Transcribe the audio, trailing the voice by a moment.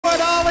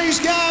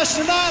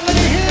tonight. Let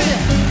me hear you.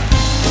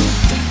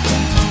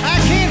 I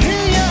can't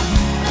hear you.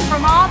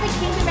 From all the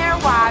Kingdom Heir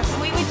wives,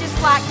 we would just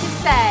like to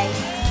say,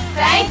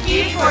 thank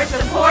you for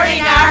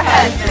supporting our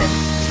husbands.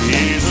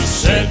 Jesus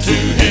said to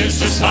his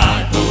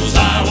disciples,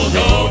 I will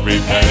go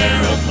prepare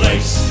a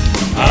place,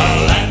 a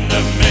land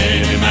of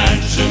many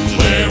mansions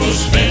where we'll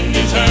spend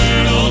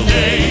eternal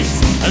days.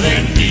 And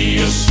then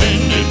he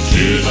ascended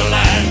to the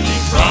land he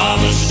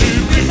promised to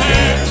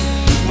prepare.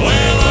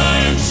 Well,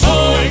 I am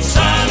so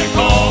excited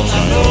 'cause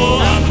I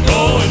know I'm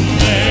going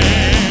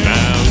there.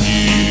 Now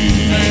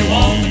you may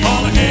want to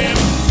call it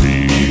heaven,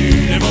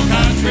 beautiful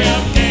country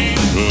of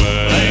kings,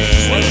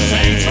 place where the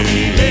saints will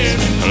be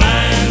living,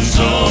 land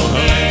so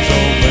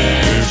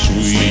very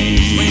sweet,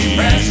 sweet,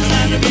 precious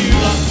land of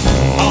Beulah,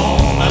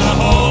 home and a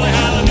holy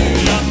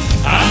hallelujah.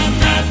 I'm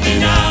happy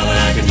now that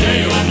I can tell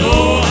you I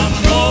know I'm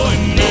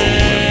going there.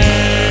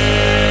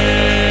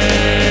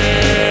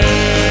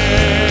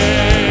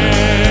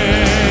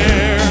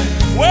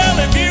 Well,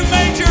 if you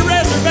made your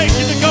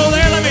reservation to go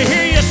there, let me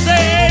hear you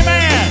say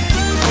amen.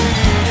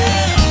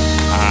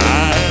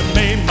 I have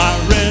made my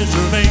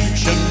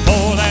reservation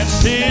for that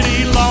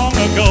city long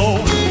ago,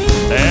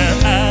 there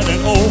at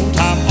an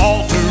old-time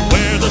altar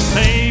where the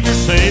Savior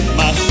saved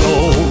my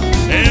soul.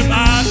 If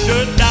I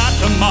should die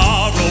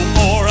tomorrow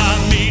or I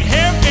meet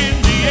him in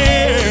the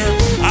air,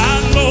 I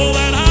know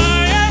that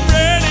I am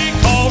ready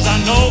 'cause I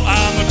know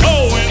I'm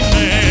going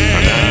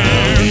there.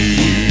 Now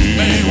you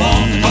may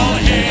want to call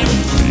it heaven,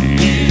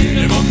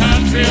 beautiful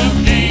country of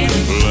kings,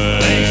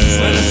 place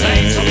where the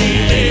saints will be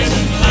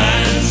living,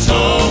 land so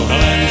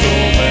very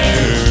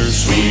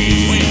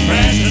sweet, sweet,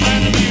 precious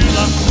land of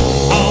Beulah,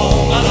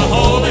 home of the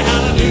holy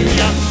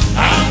hallelujah.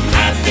 I'm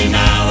happy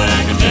now that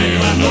I can tell you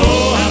I know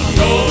I'm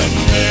going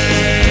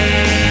there.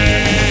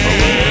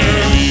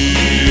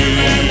 You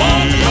may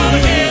want to call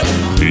it heaven,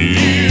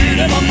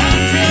 beautiful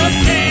country of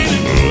kings,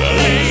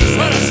 place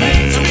where the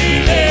saints will be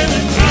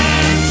living,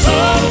 land so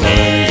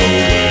very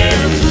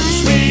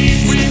sweet,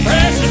 sweet,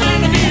 precious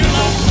land of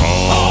Beulah,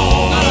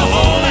 home of the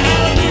holy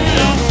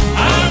hallelujah.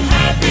 I'm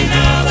happy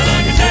now that I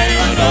can tell you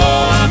I know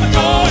I'm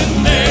going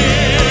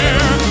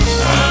there.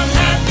 I'm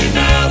happy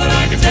now that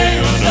I can tell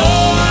you I know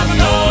I'm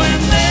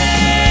going there.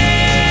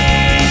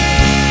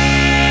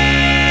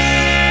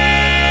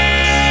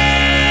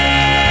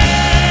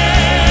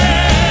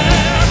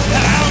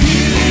 Now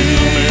you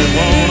may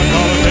wanna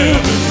call it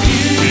heaven,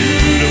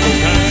 beautiful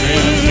country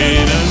of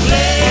Canaan,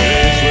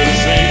 place where the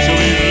saints will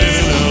be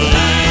living, a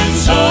land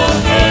so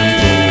very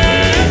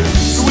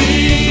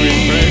sweet,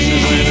 sweet,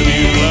 precious land of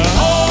Beulah,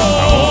 home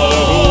of the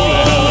holy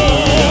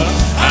hallelujah.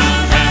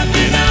 I'm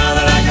happy now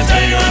that I can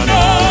tell you I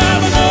know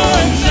I'm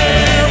going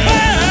there.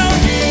 Well,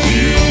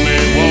 you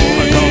may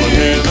wanna call it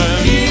heaven,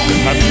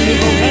 a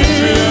beautiful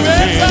country of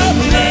Canaan,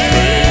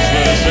 place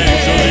where the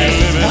saints will be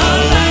living, a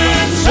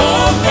land so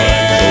very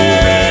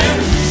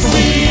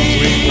sweet,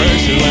 sweet,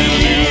 precious land of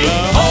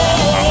Beulah,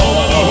 home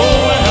of the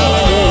holy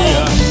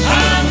hallelujah.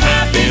 I'm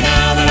happy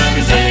now that I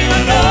can tell you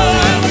I know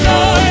I'm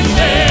going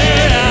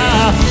there.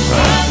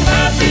 I'm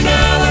happy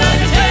now that I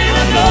can tell you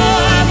I know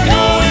I'm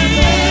going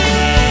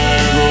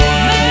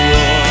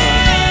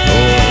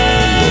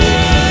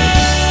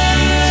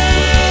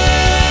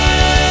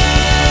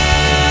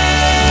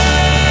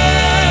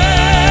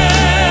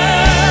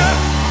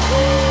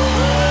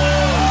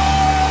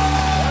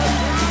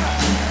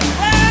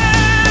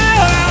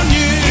Well,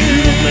 you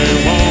may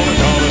wanna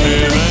call it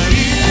heaven,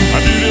 a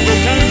beautiful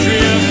country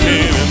of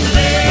Canaan,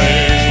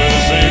 place where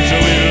the saints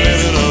will be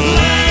living, a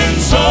land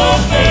so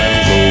very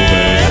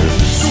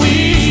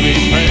sweet,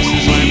 sweet,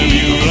 precious land of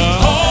Beulah,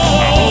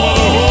 home of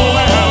the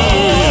holy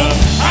hallelujah.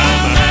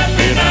 I'm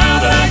happy now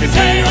that I can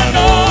tell you I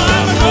know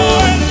I'm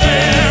going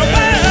there.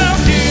 Well,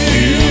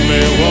 you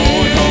may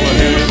wanna call it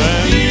heaven,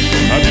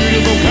 a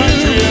beautiful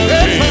country of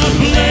Canaan,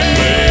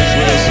 place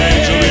where the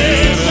saints will be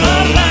living, a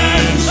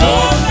land so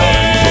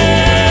very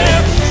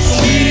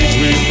sweet,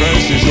 sweet,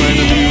 precious land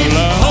of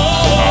Beulah,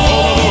 home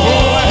of the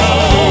holy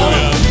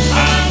hallelujah.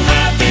 I'm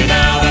happy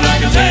now that I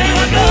can tell you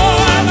I know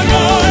I'm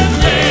going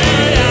there.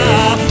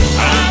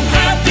 I'm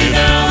happy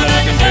now that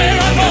I can tell you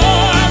I know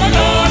I'm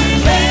going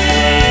there.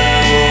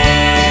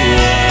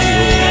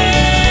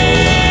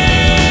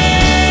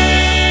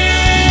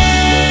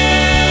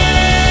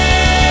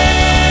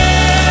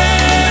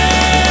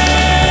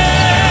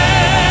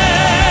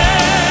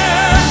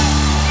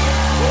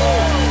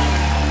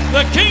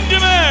 The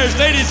Kingdom Heirs,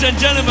 ladies and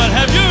gentlemen,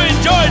 have you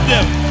enjoyed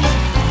them?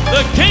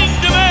 The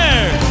Kingdom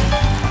Heirs.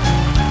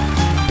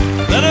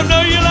 Let them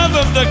know you love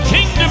them, the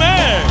Kingdom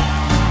Heirs.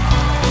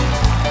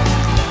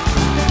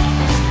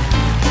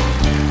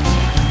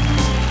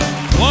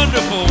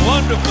 Wonderful,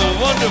 wonderful,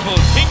 wonderful.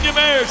 Kingdom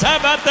Heirs, how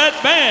about that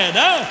band,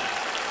 huh?